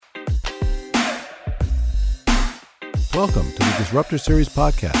Welcome to the Disruptor Series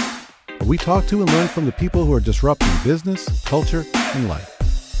podcast, where we talk to and learn from the people who are disrupting business, culture, and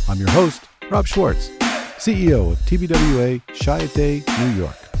life. I'm your host, Rob Schwartz, CEO of TBWA Chiat New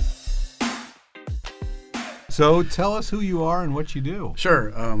York. So tell us who you are and what you do.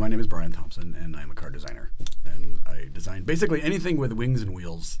 Sure. My name is Brian Thompson, and I'm a car designer. And I design basically anything with wings and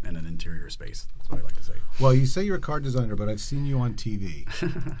wheels and an interior space. That's what I like to say. Well, you say you're a car designer, but I've seen you on TV.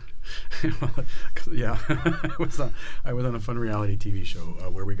 Well, yeah. I was on a fun reality TV show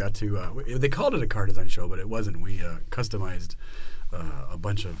where we got to, they called it a car design show, but it wasn't. We customized a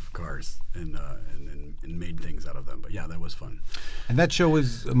bunch of cars and made things out of them. But yeah, that was fun. And that show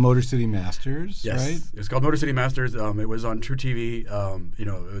was Motor City Masters, yes, right? It was called Motor City Masters. It was on True TV.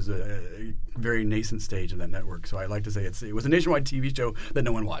 It was a very nascent stage of that network. So I like to say it was a nationwide TV show that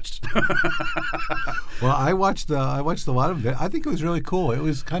no one watched. Well, I watched a lot of it. I think it was really cool. It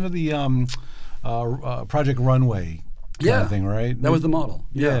was kind of the Project Runway kind of thing, right? That was the model.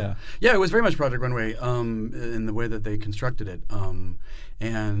 Yeah. Yeah, it was very much Project Runway in the way that they constructed it.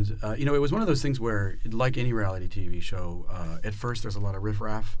 It was one of those things where, like any reality TV show, at first there's a lot of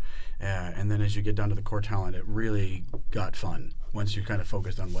riffraff, and then as you get down to the core talent, it really got fun once you kind of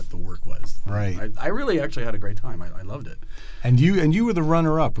focused on what the work was. Right. I really actually had a great time. I loved it. And you were the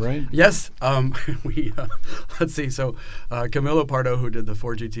runner-up, right? Yes. Let's see. So Camilo Pardo, who did the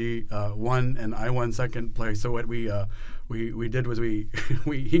 4GT, won, and I won second place. So what we did was he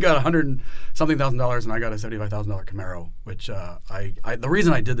got $100-something thousand, and I got a $75,000 Camaro, which the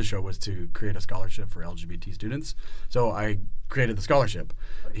reason I did the show was to create a scholarship for LGBT students. So I created the scholarship.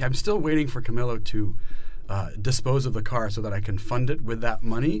 I'm still waiting for Camilo to dispose of the car so that I can fund it with that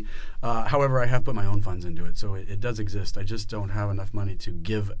money. However, I have put my own funds into it, so it does exist. I just don't have enough money to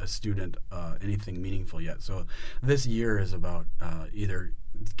give a student anything meaningful yet. So this year is about either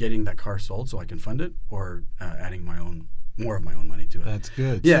getting that car sold so I can fund it, or adding more of my own money to it. That's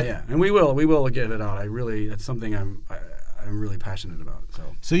good. Yeah, and we will get it out. That's something I'm really passionate about.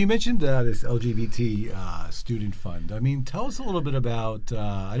 So you mentioned this LGBT student fund. I mean, tell us a little bit about.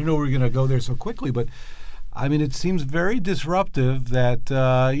 I don't know we're going to go there so quickly, but I mean, it seems very disruptive that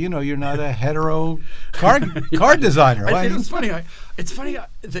you're not a hetero car designer. It's funny. It's funny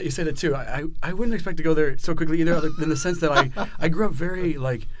that you say that too. I wouldn't expect to go there so quickly either, in the sense that I grew up very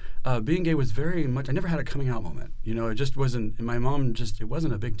being gay was very much. I never had a coming out moment. It just wasn't. My mom it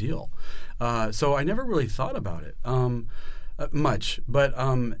wasn't a big deal. So I never really thought about it much. But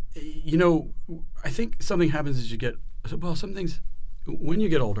I think something happens as you get. Well, some things. When you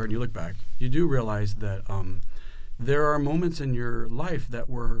get older and you look back, you do realize that there are moments in your life that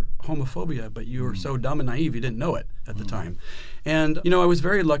were homophobia, but you were so dumb and naive you didn't know it at the time. And, I was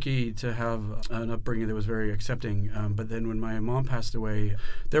very lucky to have an upbringing that was very accepting. But then when my mom passed away,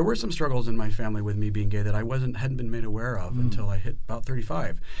 there were some struggles in my family with me being gay that I hadn't been made aware of until I hit about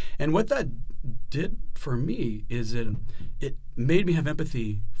 35. And what that did for me is it made me have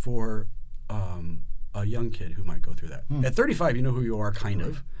empathy for a young kid who might go through that. At 35, you know who you are, kind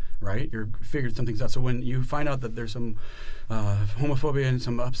of, right? You're figured some things out. So when you find out that there's some homophobia and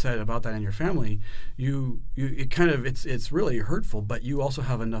some upset about that in your family, it's really hurtful. But you also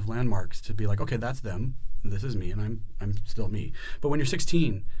have enough landmarks to be like, okay, that's them, and this is me, and I'm still me. But when you're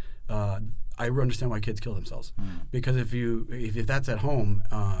 16. I understand why kids kill themselves, because if that's at home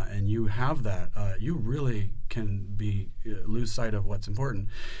and you have that, you really can lose sight of what's important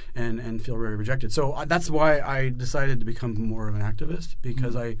and feel really rejected. So that's why I decided to become more of an activist,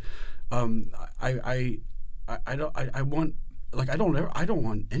 because I don't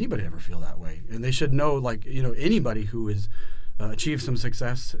want anybody to ever feel that way, and they should know, anybody who is achieve some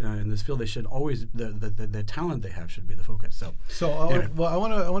success in this field, they should always the talent they have should be the focus. Anyway. I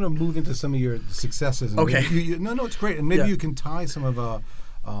want to move into some of your successes. Okay. No, it's great, and maybe you can tie some of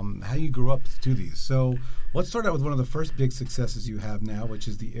how you grew up to these. So let's start out with one of the first big successes you have now, which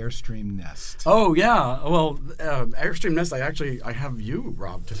is the Airstream Nest. Oh yeah, well, Airstream Nest. I have you,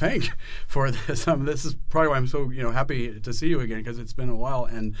 Rob, to thank for this. This is probably why I'm so happy to see you again, because it's been a while,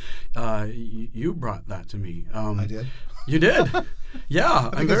 and you brought that to me. I did. You did?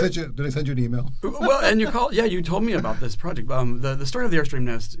 Yeah. Did I send you an email? Well, and you called. Yeah, you told me about this project. The story of the Airstream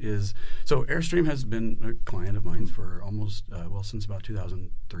Nest is, so Airstream has been a client of mine for almost, since about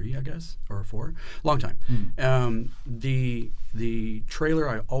 2003, I guess, or 4. Long time. The trailer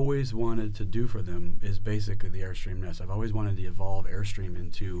I always wanted to do for them is basically the Airstream Nest. I've always wanted to evolve Airstream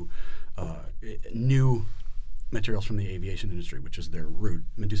into new materials from the aviation industry, which is their root,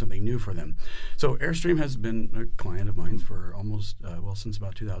 and do something new for them. So Airstream has been a client of mine for almost, since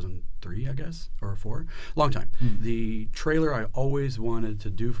about 2003, I guess, or 4. Long time. The trailer I always wanted to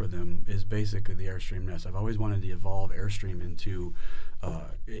do for them is basically the Airstream Nest. I've always wanted to evolve Airstream into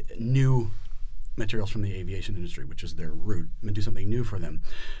new materials from the aviation industry, which is their root, and do something new for them.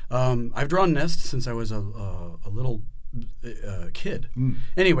 I've drawn nests since I was a little kid.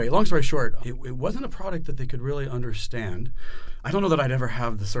 Anyway, long story short, it wasn't a product that they could really understand. I don't know that I'd ever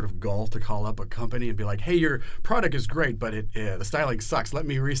have the sort of gall to call up a company and be like, "Hey, your product is great, but the styling sucks. Let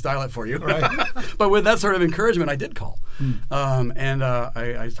me restyle it for you." Right. But with that sort of encouragement, I did call.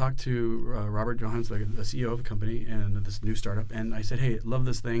 I talked to Robert Johans, the CEO of the company, and this new startup, and I said, "Hey, love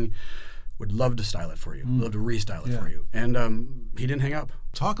this thing. Would love to style it for you. Love to restyle it for you." And he didn't hang up.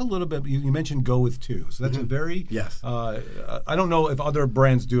 Talk a little bit. You mentioned Go With 2, so that's a very yes. I don't know if other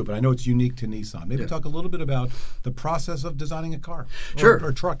brands do it, but I know it's unique to Nissan. Maybe talk a little bit about the process of designing a car,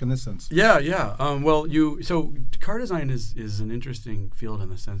 or truck in this sense. Yeah. So car design is an interesting field in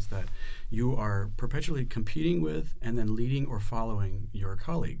the sense that you are perpetually competing with and then leading or following your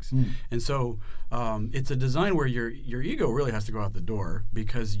colleagues. And so it's a design where your ego really has to go out the door,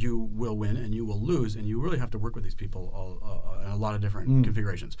 because you will win and you will lose, and you really have to work with these people in a lot of different configurations.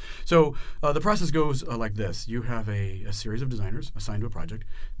 So the process goes like this. You have a series of designers assigned to a project.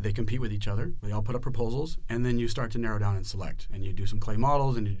 They compete with each other. They all put up proposals, and then you start to narrow down and select. And you do some clay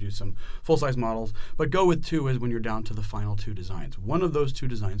models, and you do some full-size models. But Go With 2 is when you're down to the final 2 designs. One of those 2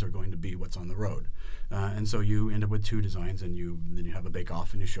 designs are going to be what's on the road. And so you end up with 2 designs, and then you have a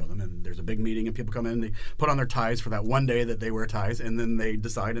bake-off, and you show them, and there's a big meeting, and people come in, and they put on their ties for that one day that they wear ties, and then they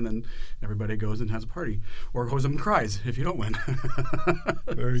decide, and then everybody goes and has a party, or goes up and cries if you don't win.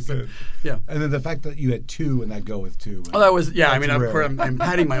 Very good. Yeah. And then the fact that you had 2 and that Go With 2. Oh, that was, I mean, of course, I'm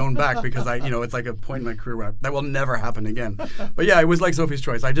patting my own back, because it's like a point in my career where that will never happen again. But yeah, it was like Sophie's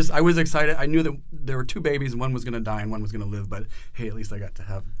Choice. I was excited. I knew that there were 2 babies, and one was going to die and one was going to live, but hey, at least I got to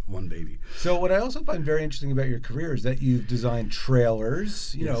have one baby. So what I also find very interesting about your career is that you've designed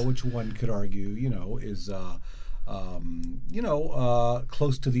trailers, you know, which one could argue, is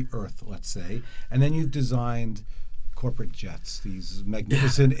close to the earth, let's say, and then you've designed corporate jets, these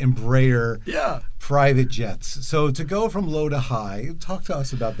magnificent Embraer private jets. So to go from low to high, talk to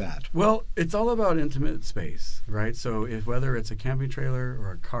us about that. Well, it's all about intimate space, right? So whether it's a camping trailer or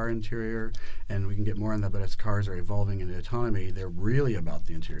a car interior, and we can get more on that, but as cars are evolving into autonomy, they're really about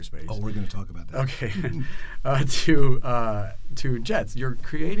the interior space. Oh, we're going to talk about that. Okay. To jets, you're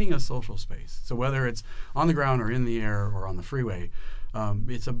creating a social space. So whether it's on the ground or in the air or on the freeway,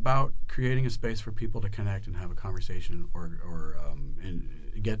 it's about creating a space for people to connect and have a conversation or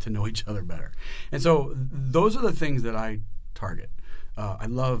get to know each other better. And so those are the things that I target. I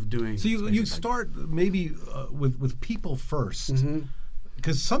love doing. So you start maybe with people first,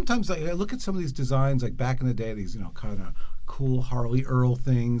 because sometimes I look at some of these designs, like back in the day, these kind of cool Harley Earl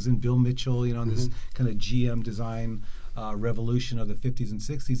things, and Bill Mitchell, this kind of GM design revolution of the 50s and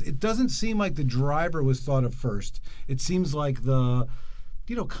 60s. It doesn't seem like the driver was thought of first. It seems like the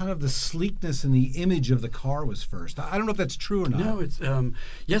kind of the sleekness and the image of the car was first. I don't know if that's true or not. No, it's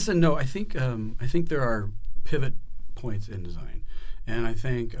yes and no. I think there are pivot points in design, and I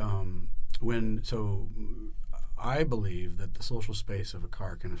think I believe that the social space of a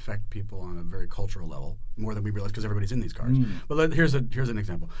car can affect people on a very cultural level, more than we realize, because everybody's in these cars. But here's an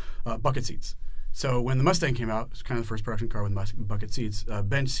example: bucket seats. So when the Mustang came out, it's kind of the first production car with bucket seats.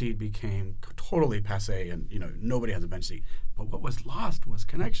 Bench seat became totally passé, and nobody has a bench seat. But what was lost was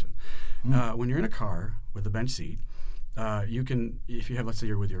connection. When you're in a car with a bench seat, you can, if you have, let's say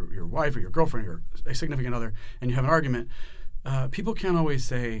you're with your wife or your girlfriend or a significant other, and you have an argument, people can't always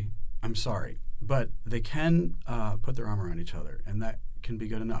say, "I'm sorry," but they can put their arm around each other, and that can be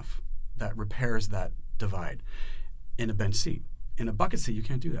good enough. That repairs that divide. In a bench seat. In a bucket seat, you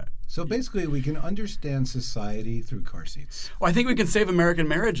can't do that. So basically, we can understand society through car seats. Well, I think we can save American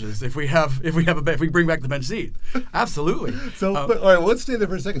marriages if we bring back the bench seat. Absolutely. So, all right, well, let's stay there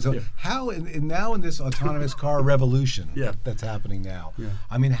for a second. So, how now in this autonomous car revolution that's happening now?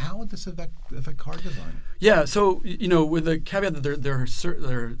 I mean, how would this affect car design? Yeah. So with the caveat that there are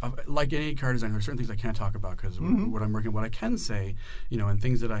like any car design, there are certain things I can't talk about because what I'm working. What I can say, and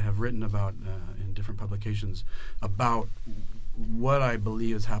things that I have written about in different publications about what I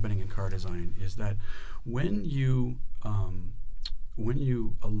believe is happening in car design is that when you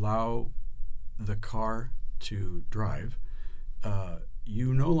allow the car to drive,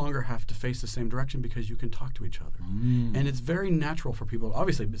 you no longer have to face the same direction because you can talk to each other. And it's very natural for people.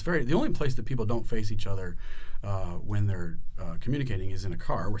 Obviously, the only place that people don't face each other when they're communicating is in a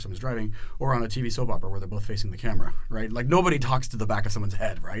car where someone's driving, or on a TV soap opera where they're both facing the camera, right? Like, nobody talks to the back of someone's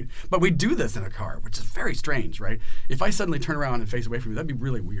head, right? But we do this in a car, which is very strange, right? If I suddenly turn around and face away from you, that'd be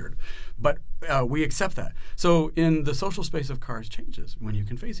really weird. But we accept that. So in the social space of cars changes when you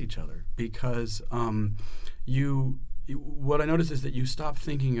can face each other, because what I notice is that you stop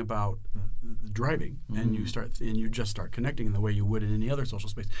thinking about driving and you just start connecting in the way you would in any other social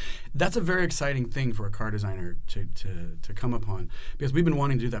space. That's a very exciting thing for a car designer to come upon, because we've been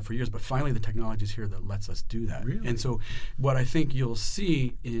wanting to do that for years, but finally the technology is here that lets us do that. Really? And so what I think you'll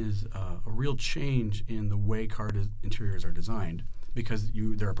see is a real change in the way car interiors are designed. Because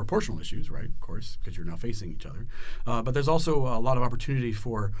there are proportional issues, right? Of course, because you're now facing each other. But there's also a lot of opportunity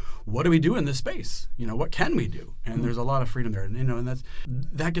for what do we do in this space? What can we do? And there's a lot of freedom there. And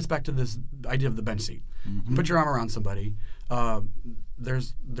that gets back to this idea of the bench seat. You put your arm around somebody.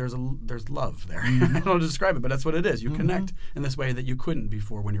 There's love there. I don't know how to describe it, but that's what it is. You connect in this way that you couldn't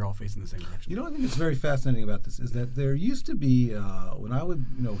before when you're all facing the same direction. I think it's very fascinating about this is that there used to be when I would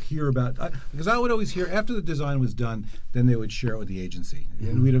hear about because I would always hear after the design was done, then they would share it with the agency,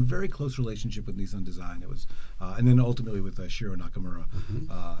 and we had a very close relationship with Nissan Design. It was and then ultimately with Shiro Nakamura,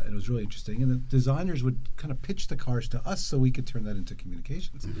 and it was really interesting. And the designers would kind of pitch the cars to us so we could turn that into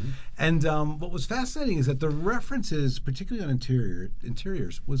communications. And what was fascinating is that the references, particularly on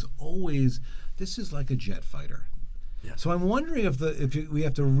interiors, was always, this is like a jet fighter. Yeah. So I'm wondering if we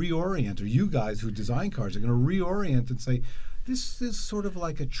have to reorient, or you guys who design cars are going to reorient and say, this is sort of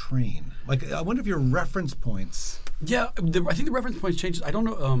like a train. Like, I wonder if your reference points. Yeah, I think the reference points changes. I don't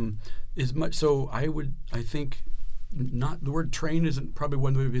know as much. So I think not the word train isn't probably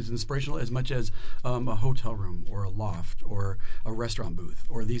one that is inspirational as much as a hotel room or a loft or a restaurant booth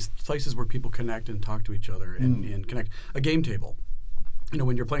or these places where people connect and talk to each other and connect. A game table.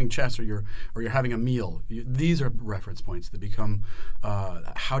 When you're playing chess or you're having a meal, these are reference points that become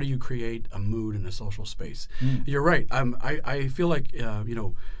how do you create a mood in a social space. You're right. I feel like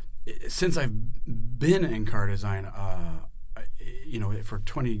since I've been in car design, for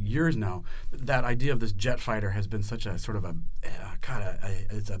 20 years now, that idea of this jet fighter has been such a sort of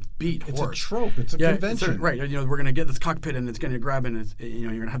it's a beat horse. It's a trope. It's a convention. Right. We're going to get this cockpit and it's going to grab and it's, you're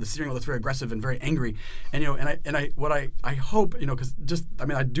going to have the steering wheel that's very aggressive and very angry. And I hope, because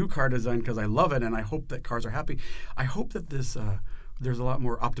I do car design because I love it and I hope that cars are happy. I hope that this there's a lot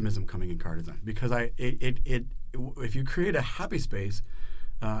more optimism coming in car design, because if you create a happy space,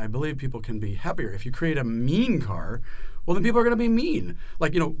 I believe people can be happier. If you create a mean car, well, then people are going to be mean.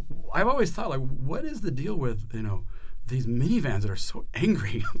 Like, I've always thought, like, what is the deal with, these minivans that are so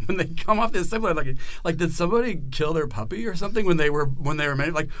angry when they come off the assembly? Like, did somebody kill their puppy or something when they were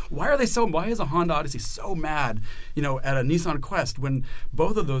made? Like, why is a Honda Odyssey so mad, at a Nissan Quest when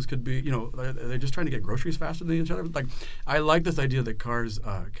both of those could be, they're just trying to get groceries faster than each other? Like, I like this idea that cars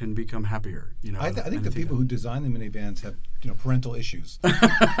can become happier. I think the people who design the minivans have parental issues.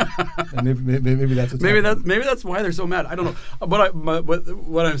 And maybe that's what's happening. Maybe that's why they're so mad. I don't know. But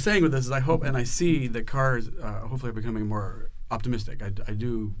what I'm saying with this is I hope and I see that cars hopefully are becoming more optimistic. I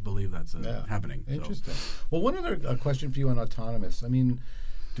do believe that's happening. Interesting. So. Well, one other question for you on autonomous. I mean,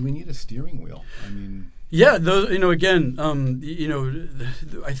 do we need a steering wheel? Yeah, those. Again,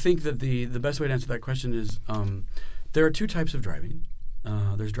 I think that the best way to answer that question is there are two types of driving.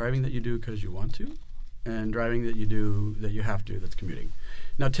 There's driving that you do because you want to, and driving that you do that you have to, that's commuting.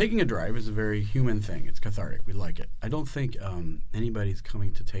 Now, taking a drive is a very human thing. It's cathartic. We like it. I don't think anybody's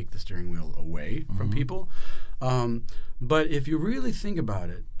coming to take the steering wheel away from people. But if you really think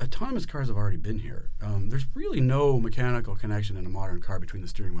about it, autonomous cars have already been here. There's really no mechanical connection in a modern car between the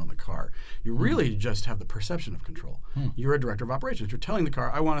steering wheel and the car. You really just have the perception of control. You're a director of operations. You're telling the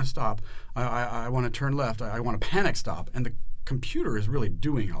car, I want to stop. I want to turn left. I want to panic stop. And the computer is really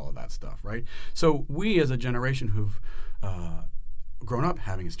doing all of that stuff, right? So we, as a generation who've grown up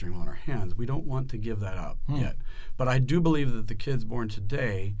having a steering wheel in our hands, we don't want to give that up yet. But I do believe that the kids born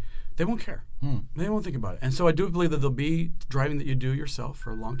today, they won't care. They won't think about it. And so I do believe that there'll be driving that you do yourself for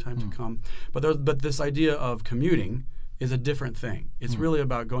a long time to come. But this idea of commuting is a different thing. It's really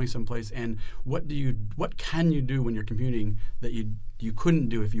about going someplace and what can you do when you're commuting that you you couldn't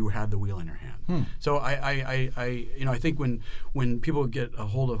do if you had the wheel in your hand. So I think when people get a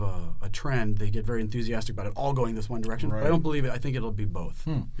hold of a trend, they get very enthusiastic about it all going this one direction. Right. But I don't believe it. I think it'll be both.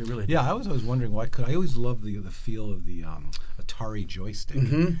 It really Yeah, I was always wondering why I always loved the feel of the Atari joystick.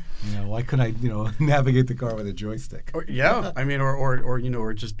 You know, why couldn't I navigate the car with a joystick? I mean,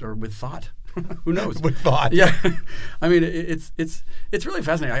 or with thought. Who knows? With thought. Yeah, I mean, it's really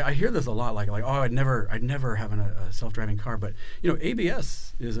fascinating. I hear this a lot, like I'd never have a self-driving car, but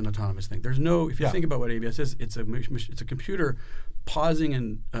ABS is an autonomous thing. There's no, if you think about what ABS is, it's a computer pausing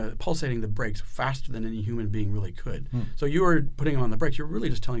and pulsating the brakes faster than any human being really could. So you are putting on the brakes. You're really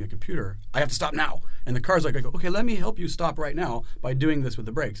just telling a computer, I have to stop now, and the car's like, okay, let me help you stop right now by doing this with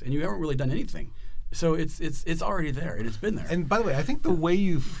the brakes, and you haven't really done anything. So it's already there, and it's been there. And by the way, I think the way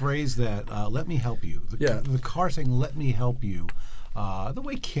you phrase that, let me help you, the car saying, let me help you, the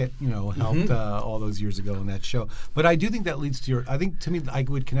way Kit, helped all those years ago in that show. But I do think that leads to to me, I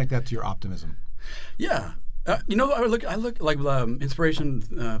would connect that to your optimism. Yeah. I look like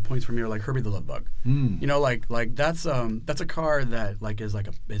inspiration points for me are like Herbie the Love Bug. Like that's a car that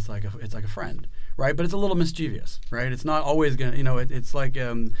it's like a friend, right? But it's a little mischievous, right? It's not always gonna, it's like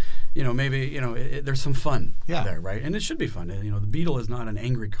maybe there's some fun there, right? And it should be fun. The Beetle is not an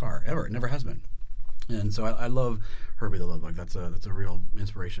angry car ever. It never has been. And so I love Herbie the Love Bug. That's a real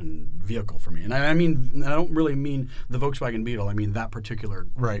inspiration vehicle for me. And I don't really mean the Volkswagen Beetle. I mean that particular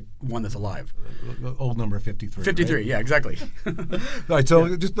one that's alive. Old number 53. 53, right? Yeah, exactly. All right,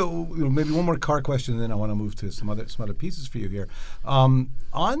 so just maybe one more car question, and then I want to move to some other pieces for you here. On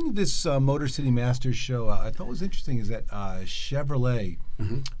this Motor City Masters show, I thought was interesting is that Chevrolet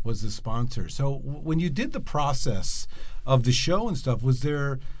was the sponsor. So when you did the process of the show and stuff,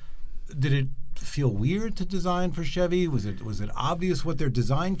 did it feel weird to design for Chevy? Was it obvious what their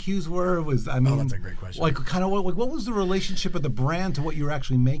design cues were? That's a great question. Like, kind of what was the relationship of the brand to what you were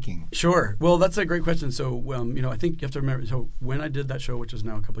actually making? Sure. Well, that's a great question. So, I think you have to remember. So, when I did that show, which was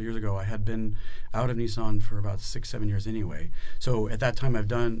now a couple of years ago, I had been out of Nissan for about 6-7 years anyway. So, at that time, I've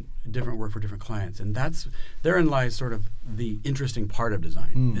done different work for different clients, and therein lies sort of the interesting part of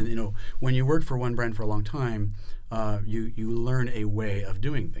design. And when you work for one brand for a long time, you learn a way of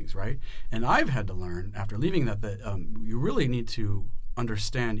doing things, right? And I've had to learn after leaving that you really need to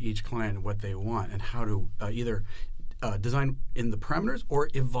understand each client and what they want and how to either design in the parameters or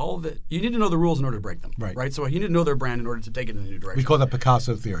evolve it. You need to know the rules in order to break them, right? So you need to know their brand in order to take it in a new direction. We call that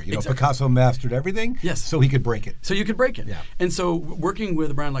Picasso theory. Exactly. Picasso mastered everything, so he could break it. So you could break it. Yeah. And so working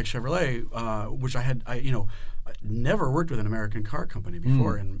with a brand like Chevrolet, which I never worked with an American car company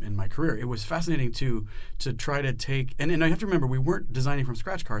before in my career. It was fascinating to try to take, and I have to remember, we weren't designing from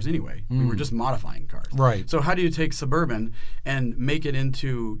scratch cars anyway. We were just modifying cars. Right. So how do you take Suburban and make it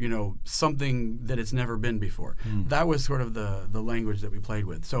into, something that it's never been before? That was sort of the language that we played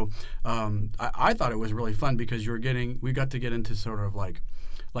with. So I thought it was really fun because we got to get into sort of like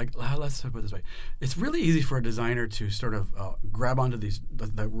let's put it this way. It's really easy for a designer to sort of grab onto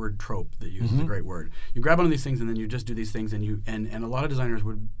that word trope that uses a great word. You grab onto these things and then you just do these things and a lot of designers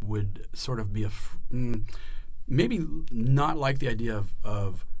would sort of be maybe not like the idea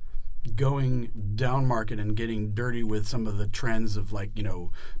of going down market and getting dirty with some of the trends of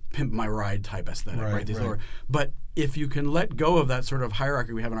pimp my ride type aesthetic, right? But if you can let go of that sort of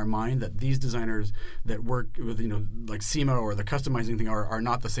hierarchy we have in our mind that these designers that work with, like SEMA or the customizing thing are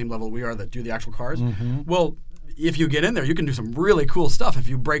not the same level we are that do the actual cars, well, if you get in there, you can do some really cool stuff if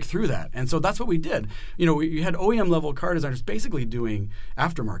you break through that. And so that's what we did. We had OEM level car designers basically doing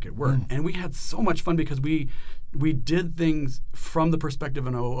aftermarket work. And we had so much fun because we did things from the perspective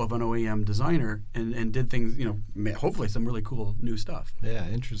of an OEM designer and did things, hopefully some really cool new stuff. Yeah,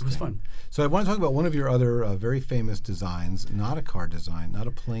 interesting. It was fun. So I want to talk about one of your other very famous designs, not a car design, not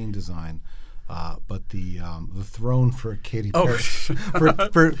a plane design, but the throne for Katy Perry,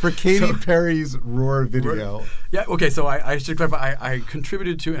 for Katy Perry's Roar video. Yeah. Okay. So I should clarify. I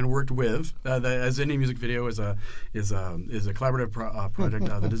contributed to and worked with as any music video is a collaborative project.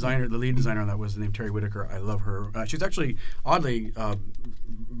 The lead designer on that was named Terry Whitaker. I love her. She's actually oddly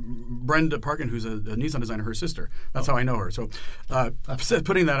Brenda Parkin, who's a Nissan designer, her sister. That's how I know her. So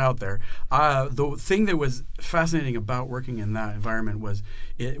putting that out there, the thing that was fascinating about working in that environment was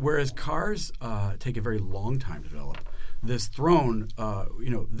whereas cars take a very long time to develop, this throne,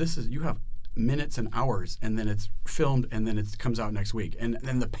 you have minutes and hours, and then it's filmed, and then it comes out next week. And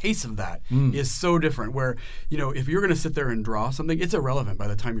the pace of that is so different, where, if you're going to sit there and draw something, it's irrelevant by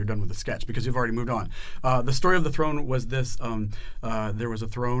the time you're done with the sketch because you've already moved on. The story of the throne was this. There was a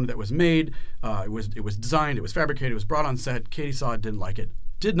throne that was made. It was designed. It was fabricated. It was brought on set. Katie saw it, didn't like it.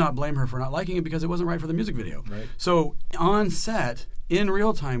 did not blame her for not liking it because it wasn't right for the music video. Right. So on set, in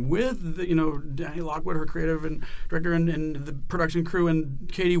real time, with Danny Lockwood, her creative and director, and the production crew, and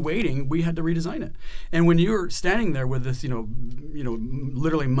Katie waiting, we had to redesign it. And when you're standing there with this,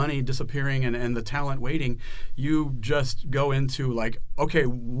 literally money disappearing and the talent waiting, you just go into like, okay,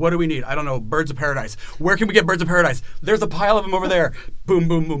 what do we need? I don't know, Birds of Paradise. Where can we get Birds of Paradise? There's a pile of them over there. Boom,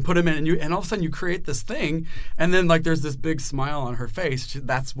 boom, boom. Put them in, and all of a sudden you create this thing, and then like there's this big smile on her face.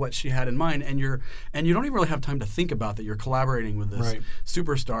 That's what she had in mind, and you don't even really have time to think about that. You're collaborating with this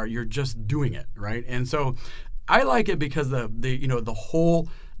superstar. You're just doing it, right? And so I like it because the whole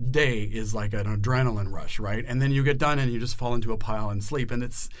day is like an adrenaline rush, right? And then you get done and you just fall into a pile and sleep, and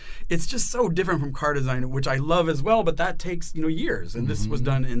it's just so different from car design, which I love as well, but that takes years, and this was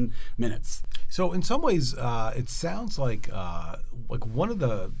done in minutes. So in some ways, it sounds like one of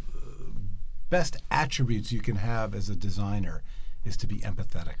the best attributes you can have as a designer is to be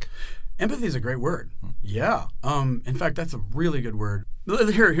empathetic. Empathy is a great word. Yeah. In fact, that's a really good word.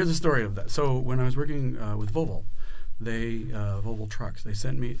 Here's a story of that. So when I was working with Volvo, Volvo Trucks, they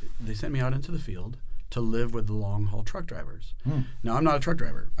sent me out into the field to live with the long haul truck drivers. Now, I'm not a truck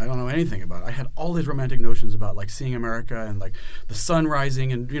driver. I don't know anything about it. I had all these romantic notions about like seeing America and like the sun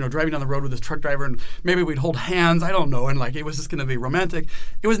rising and driving down the road with this truck driver, and maybe we'd hold hands. I don't know, and like it was just going to be romantic.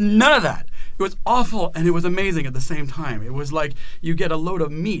 It was none of that. It was awful, and it was amazing at the same time. It was like you get a load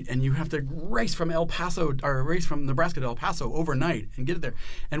of meat and you have to race from Nebraska to El Paso overnight and get it there.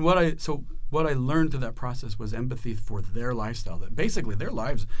 And what I learned through that process was empathy for their lifestyle, that basically their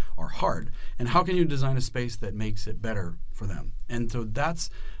lives are hard. And how can you design a space that makes it better for them? And so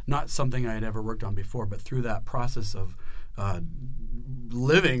that's not something I had ever worked on before, but through that process of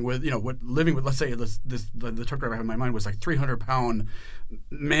living with, let's say the truck driver I had in my mind was like 300-pound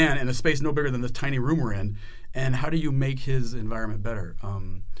man in a space no bigger than this tiny room we're in. And how do you make his environment better?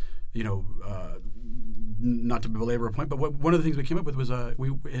 Not to belabor a point, but one of the things we came up with was at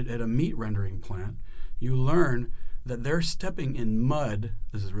a meat rendering plant, you learn that they're stepping in mud.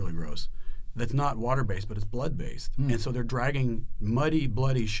 This is really gross. That's not water-based, but it's blood-based. And so they're dragging muddy,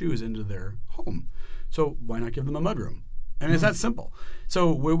 bloody shoes into their home. So why not give them a mudroom? And it's that simple.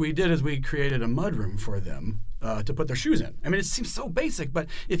 So what we did is we created a mudroom for them to put their shoes in. I mean, it seems so basic, but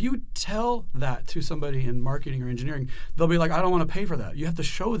if you tell that to somebody in marketing or engineering, they'll be like, I don't want to pay for that. You have to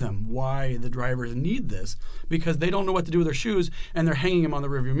show them why the drivers need this, because they don't know what to do with their shoes, and they're hanging them on the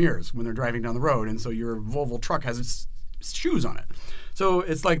rearview mirrors when they're driving down the road, and so your Volvo truck has its shoes on it. So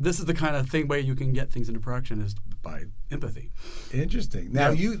it's like, this is the kind of way you can get things into production, is by empathy. Interesting.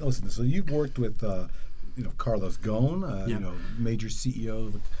 Now, so you've worked with Carlos Ghosn, major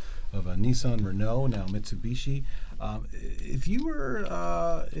CEO of Nissan, Renault, now Mitsubishi. If you were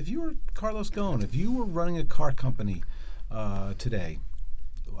Carlos Ghosn, if you were running a car company today,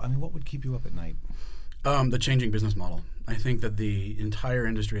 I mean, what would keep you up at night? The changing business model. I think that the entire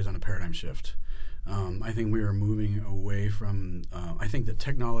industry is on a paradigm shift. I think we are moving away from. I think that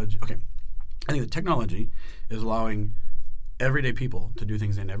technology is allowing everyday people to do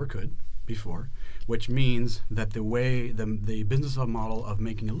things they never could before, which means that the business model of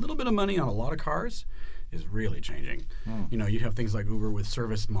making a little bit of money on a lot of cars is really changing. You have things like Uber with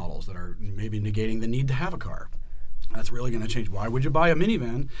service models that are maybe negating the need to have a car. That's really going to change. Why would you buy a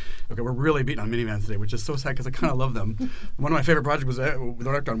minivan? Okay, we're really beating on minivans today, which is so sad because I kind of love them. One of my favorite projects I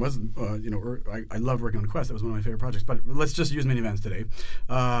worked on was, I loved working on Quest. That was one of my favorite projects. But let's just use minivans today.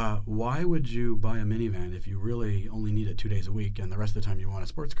 Why would you buy a minivan if you really only need it 2 days a week and the rest of the time you want a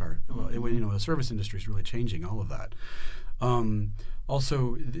sports car? Well, the service industry is really changing all of that.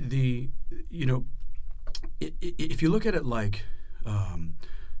 Also, if you look at it like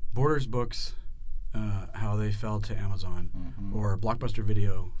Borders Books, how they fell to Amazon, or Blockbuster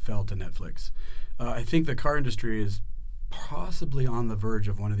Video fell to Netflix. I think the car industry is possibly on the verge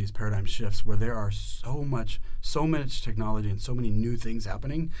of one of these paradigm shifts where there are so much technology and so many new things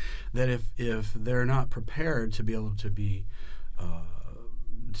happening that if they're not prepared to be able to be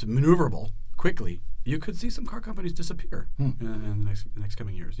to maneuverable quickly, you could see some car companies disappear in the next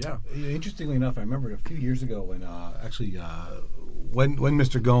coming years. Yeah. Interestingly enough, I remember a few years ago when when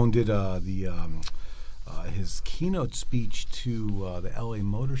Mr. Ghosn did his keynote speech to the LA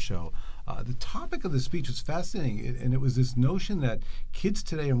Motor Show. The topic of the speech was fascinating, and it was this notion that kids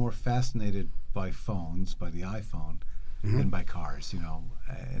today are more fascinated by phones, by the iPhone, than by cars.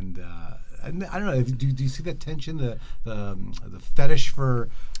 And I don't know. Do you see that tension, the fetish for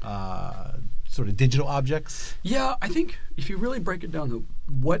sort of digital objects? Yeah, I think if you really break it down,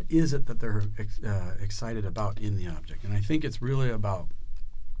 what is it that they're excited about in the object? And I think it's really about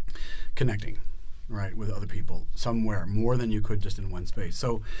connecting. right, with other people somewhere more than you could just in one space.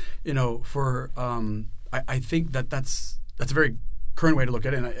 So, I think that's a very current way to look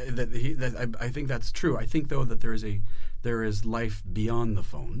at it, and I think that's true. I think though that there is life beyond the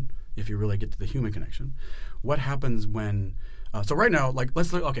phone if you really get to the human connection. What happens when? So right now, like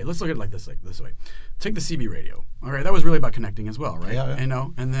let's look at it like this way. Take the CB radio. All right, that was really about connecting as well, right? Yeah.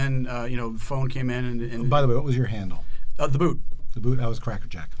 And then phone came in and By the way, what was your handle? The boot. The boot. I was Cracker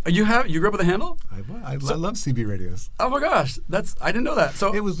Jack. You grew up with a handle? I love CB radios. Oh my gosh, I didn't know that.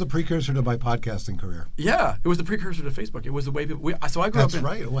 So it was the precursor to my podcasting career. Yeah, it was the precursor to Facebook. It was the way people. So I grew up. That's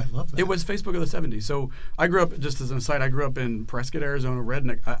right. Oh, I love that. It was Facebook of the '70s. So I grew up, just as an aside, I grew up in Prescott, Arizona,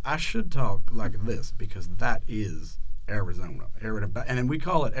 redneck. I should talk like this because that is Arizona, and then we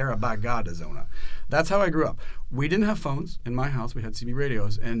call it Arabagada-zona. That's how I grew up. We didn't have phones in my house. We had CB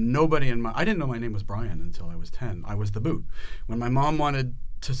radios, and I didn't know my name was Brian until I was 10. I was the boot. When my mom wanted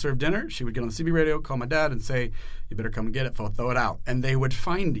to serve dinner, she would get on the CB radio, call my dad, and say, "You better come and get it, throw it out." And they would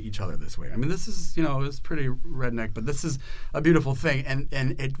find each other this way. I mean, this is, it's pretty redneck, but this is a beautiful thing. And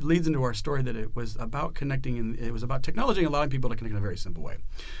it leads into our story that it was about connecting, and it was about technology and allowing people to connect in a very simple way.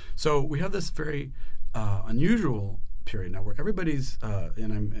 So we have this very unusual period now where everybody's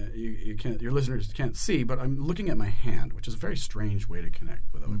your listeners can't see, but I'm looking at my hand, which is a very strange way to connect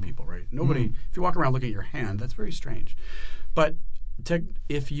with other people, right? Nobody, if you walk around looking at your hand, that's very strange. But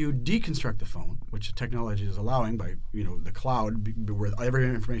if you deconstruct the phone, which technology is allowing by the cloud, where every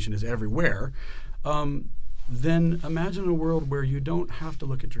information is everywhere, then imagine a world where you don't have to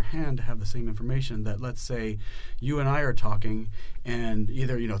look at your hand to have the same information that, let's say, you and I are talking, and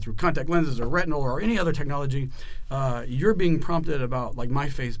either through contact lenses or retinal or any other technology, you're being prompted about like my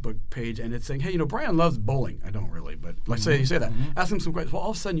Facebook page, and it's saying, "Hey, Brian loves bowling." I don't really, but let's say you say that. Ask him some questions. Well,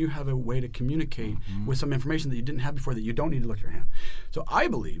 all of a sudden you have a way to communicate with some information that you didn't have before, that you don't need to look at your hand. So I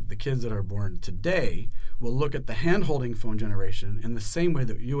believe the kids that are born today will look at the hand-holding phone generation in the same way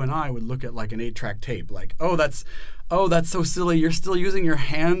that you and I would look at like an 8-track tape. Like, oh, that's so silly. You're still using your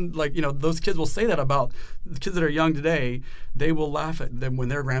hand. Like, those kids will say that about the kids that are young today. They will laugh at them when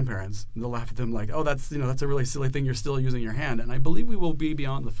they're grandparents. They'll laugh at them like, oh, that's a really silly thing. You're still using your hand. And I believe we will be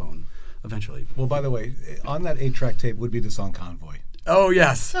beyond the phone eventually. Well, by the way, on that 8-track tape would be the song Convoy. Oh,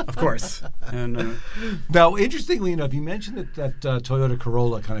 yes, of course. And now, interestingly enough, you mentioned that Toyota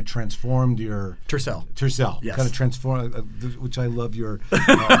Corolla kind of transformed your... Tercel. Yes. Kind of transformed, which I love your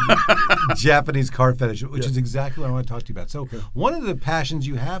Japanese car fetish, which is exactly what I want to talk to you about. So one of the passions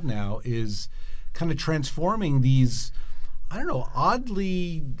you have now is kind of transforming these,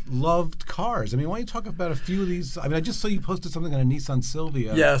 oddly loved cars. I mean, why don't you talk about a few of these? I mean, I just saw you posted something on a Nissan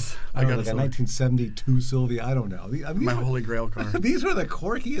Silvia. Yes, I got like a 1972 Silvia. I don't know. My holy grail car. These are the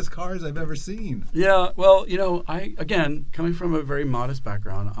quirkiest cars I've ever seen. Yeah, well, I coming from a very modest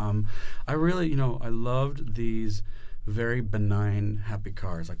background, I really, I loved these very benign, happy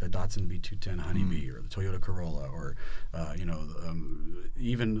cars like the Datsun B210 Honeybee or the Toyota Corolla, or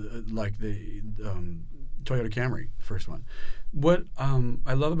even like the Toyota Camry, the first one. What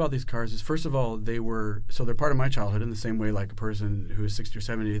I love about these cars is, first of all, they're part of my childhood in the same way like a person who is 60 or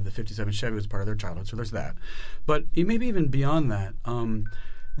 70, the 57 Chevy was part of their childhood, so there's that. But maybe even beyond that,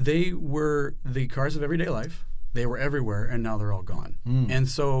 they were the cars of everyday life. They were everywhere, and now they're all gone. And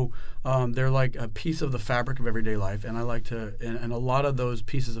so they're like a piece of the fabric of everyday life, and I like to, and a lot of those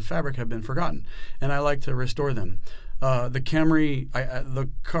pieces of fabric have been forgotten, and I like to restore them. The Camry, the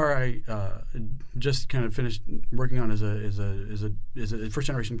car I just kind of finished working on is a first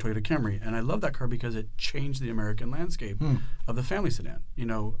generation Toyota Camry, and I love that car because it changed the American landscape of the family sedan.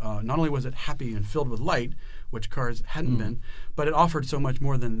 Not only was it happy and filled with light, which cars hadn't been, but it offered so much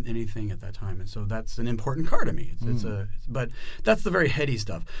more than anything at that time, and so that's an important car to me. But that's the very heady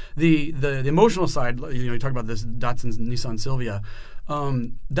stuff. The emotional side, you talk about this Datsun Nissan Silvia.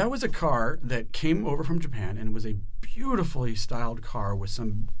 That was a car that came over from Japan, and it was a beautifully styled car with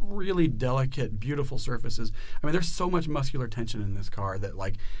some really delicate, beautiful surfaces. I mean, there's so much muscular tension in this car that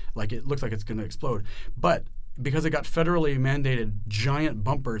like it looks like it's going to explode. But because it got federally mandated giant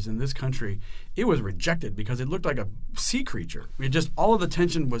bumpers in this country, it was rejected because it looked like a sea creature. All of the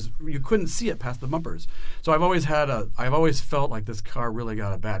tension was, you couldn't see it past the bumpers. So I've always felt like this car really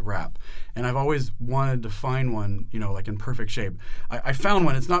got a bad rap, and I've always wanted to find one, like in perfect shape. I found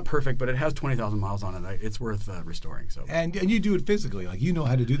one. It's not perfect, but it has 20,000 miles on it. It's worth restoring. So and you do it physically, like you know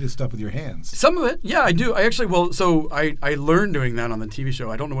how to do this stuff with your hands. Some of it, yeah, I do. I learned doing that on the TV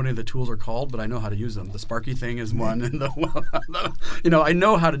show. I don't know what any of the tools are called, but I know how to use them. The Sparky thing is one, and I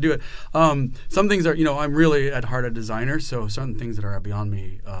know how to do it. Some things are, I'm really at heart a designer, so certain things that are beyond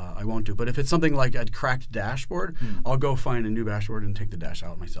me, I won't do. But if it's something like a cracked dashboard, I'll go find a new dashboard and take the dash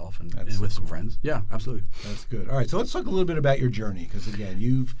out myself and with some friends. Yeah, absolutely. That's good. All right, so let's talk a little bit about your journey, because again,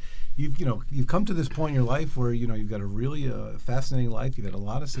 you've come to this point in your life where you've got a really fascinating life. You've had a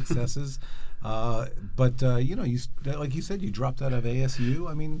lot of successes, but like you said, you dropped out of ASU.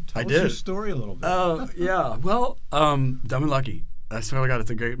 I mean, tell us your story a little bit. Yeah. Well, dumb and lucky. I swear to God, it's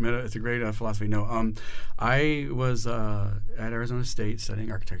a great philosophy. No, I was at Arizona State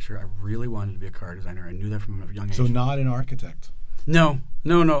studying architecture. I really wanted to be a car designer. I knew that from a young age. So not an architect. No.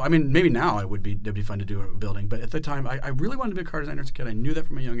 I mean, maybe now it'd be fun to do a building, but at the time, I really wanted to be a car designer as a kid. I knew that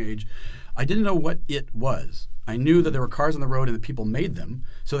from a young age. I didn't know what it was. I knew that there were cars on the road and that people made them,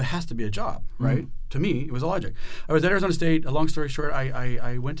 so there has to be a job, right? To me, it was a logic. I was at Arizona State. A long story short,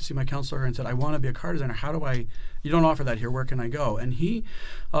 I went to see my counselor and said, I want to be a car designer. How do I? You don't offer that here. Where can I go? And he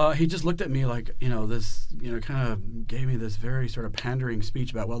just looked at me like, this, kind of gave me this very sort of pandering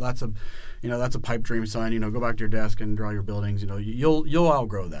speech about, well, that's a pipe dream, son. Go back to your desk and draw your buildings. You'll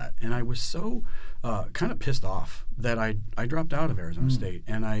outgrow that. And I was so kind of pissed off that I dropped out of Arizona State,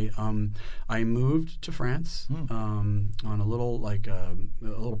 and I moved to France on a little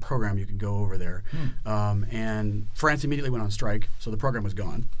program you could go over there, and France immediately went on strike, so the program was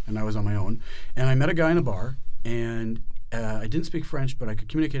gone, and I was on my own. And I met a guy in a bar, and I didn't speak French, but I could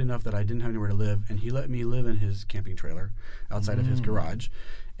communicate enough that I didn't have anywhere to live, and he let me live in his camping trailer outside of his garage.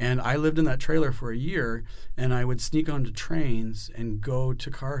 And I lived in that trailer for a year, and I would sneak onto trains and go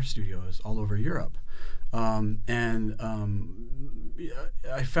to car studios all over Europe. I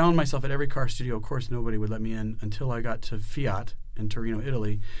found myself at every car studio. Of course, nobody would let me in until I got to Fiat in Torino,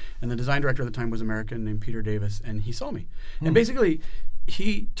 Italy. And the design director at the time was American named Peter Davis, and he saw me. And basically,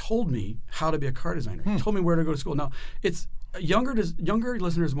 he told me how to be a car designer. He told me where to go to school. Now, it's younger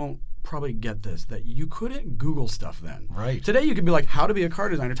listeners won't probably get this, that you couldn't Google stuff then. Right. Today you could be like, how to be a car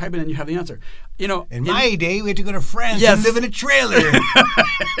designer, type it in and you have the answer. In my day, we had to go to France and live in a trailer.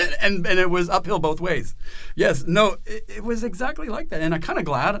 and it was uphill both ways. Yes, no, it was exactly like that. And I'm kind of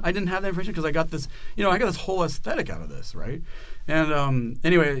glad I didn't have that information, because I got this, I got this whole aesthetic out of this, right? And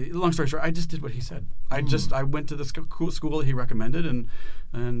anyway, long story short, I just did what he said. I went to the school that he recommended, and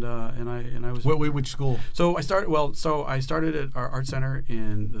I was. Which school? So I started at our art center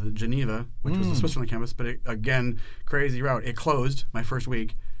in Geneva, which was the Switzerland campus. But again, crazy route. It closed my first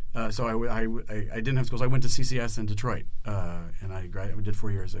week, so I didn't have school. So I went to CCS in Detroit, and I did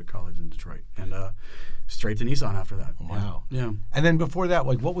 4 years at college in Detroit, and straight to Nissan after that. Wow. Yeah. And then before that,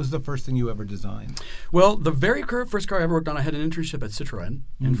 what was the first thing you ever designed? Well, the very first car I ever worked on, I had an internship at Citroën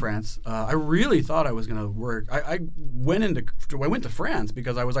in France. I really thought I was going to work. I went to France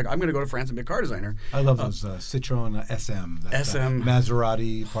because I was like, I'm going to go to France and be a car designer. I love those Citroën SM. SM.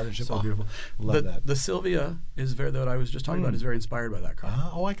 Maserati partnership. So beautiful. Love that. The Silvia is that I was just talking about is very inspired by that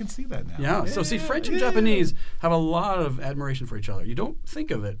car. I can see that now. Yeah. So see, French and Japanese have a lot of admiration for each other. You don't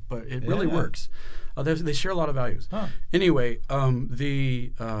think of it, but it really works. They share a lot of values. Anyway,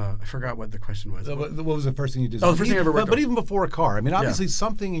 I forgot what the question was. What was the first thing you designed? Oh, the first thing I ever worked on. But even before a car. I mean, obviously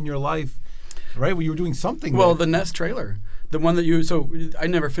something in your life, right, where you were doing something. Well, the Nest trailer. The one that so I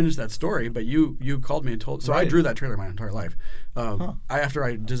never finished that story, but you called me and told. So I drew that trailer my entire life. After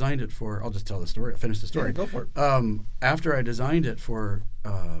I designed it for, I'll just tell the story. Finish the story. Yeah, go for it. After I designed it for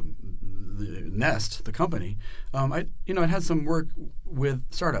the Nest, the company, it had some work with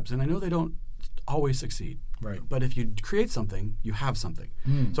startups, and I know they don't always succeed. Right. But if you create something, you have something.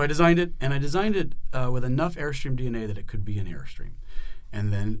 So I designed it, and I designed it with enough Airstream DNA that it could be an Airstream,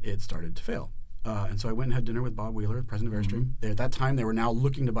 and then it started to fail. And so I went and had dinner with Bob Wheeler, president of Airstream. At that time, they were now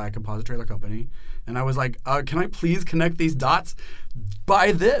looking to buy a composite trailer company. And I was like, can I please connect these dots?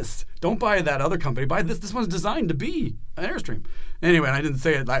 Buy this. Don't buy that other company. Buy this. This one's designed to be an Airstream. Anyway, and I didn't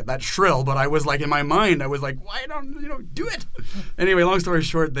say it that shrill, but I was like, in my mind, I was like, why don't do it? Anyway, long story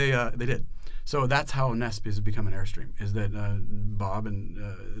short, they did. So that's how Nest has become an Airstream, is that Bob and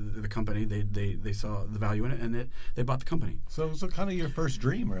the company, they saw the value in it, and they bought the company. So it was kind of your first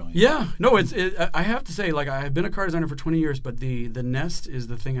dream, really. Yeah. No, I have to say, like, I've been a car designer for 20 years, but the Nest is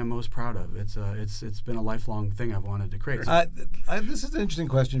the thing I'm most proud of. It's been a lifelong thing I've wanted to create. This is an interesting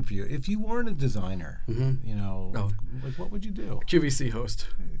question for you. If you weren't a designer, like, what would you do? QVC host.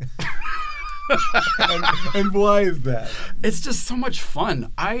 and why is that? It's just so much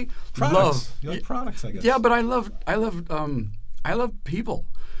fun. You like products, I guess. Yeah, but I love people.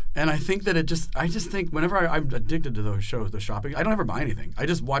 And I think that I just think whenever I'm addicted to those shows, the shopping, I don't ever buy anything. I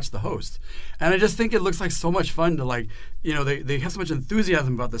just watch the host. And I just think it looks like so much fun to they have so much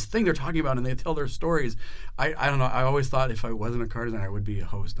enthusiasm about this thing they're talking about and they tell their stories. I don't know. I always thought if I wasn't a car designer, I would be a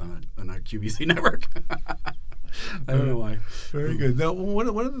host on a QVC network. I don't know why. Very good. Now, one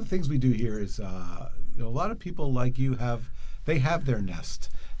of the things we do here is a lot of people like you they have their nest.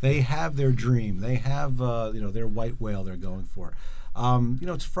 They have their dream. They have their white whale they're going for.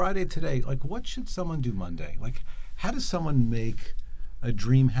 It's Friday today. Like, what should someone do Monday? Like, how does someone make a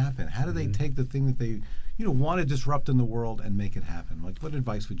dream happen? How do they take the thing that they, want to disrupt in the world and make it happen? Like, what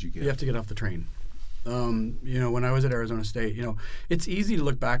advice would you give? You have to get off the train. When I was at Arizona State, it's easy to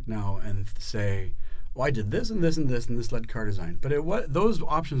look back now and say, well, I did this and this and this, and this led car design. But those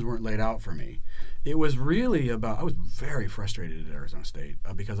options weren't laid out for me. It was really about, I was very frustrated at Arizona State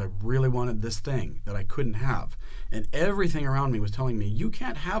because I really wanted this thing that I couldn't have. And everything around me was telling me, you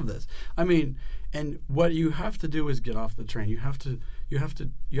can't have this. I mean, and what you have to do is get off the train. You have to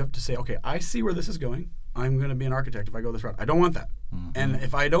say, okay, I see where this is going. I'm going to be an architect if I go this route. I don't want that. Mm-hmm. And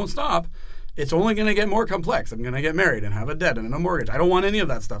if I don't stop, it's only going to get more complex. I'm going to get married and have a debt and a mortgage. I don't want any of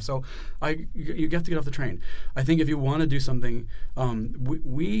that stuff. So you have to get off the train. I think if you want to do something,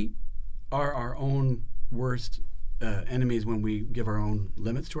 we are our own worst enemies when we give our own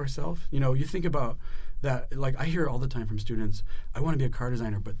limits to ourselves. You think about that. Like, I hear all the time from students, I want to be a car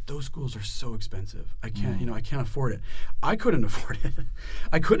designer, but those schools are so expensive. I can't, I can't afford it. I couldn't afford it.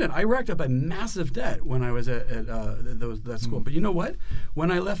 I couldn't. I racked up a massive debt when I was at that school. But you know what? When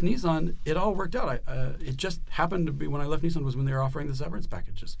I left Nissan, it all worked out. It just happened to be when I left Nissan was when they were offering the severance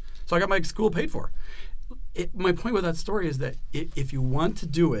packages. So I got my school paid for. My point with that story is that if you want to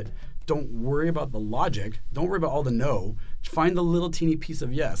do it, don't worry about the logic. Don't worry about all the no. Find the little teeny piece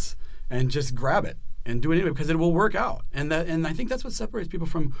of yes and just grab it and do it anyway because it will work out. And I think that's what separates people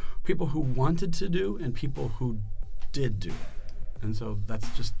from people who wanted to do and people who did do. And so that's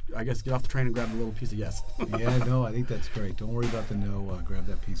just, I guess, get off the train and grab the little piece of yes. Yeah, no, I think that's great. Don't worry about the no. Grab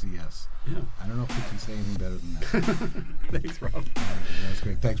that piece of yes. Yeah. I don't know if we can say anything better than that. Thanks, Rob. That's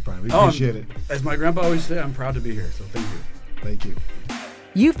great. Thanks, Brian. We appreciate it. As my grandpa always said, I'm proud to be here. So thank you. Thank you.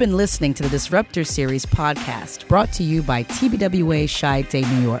 You've been listening to the Disruptor Series podcast, brought to you by TBWA Chiat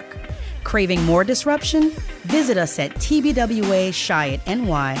New York. Craving more disruption? Visit us at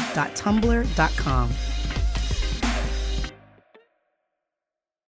tbwaschiatny.tumblr.com.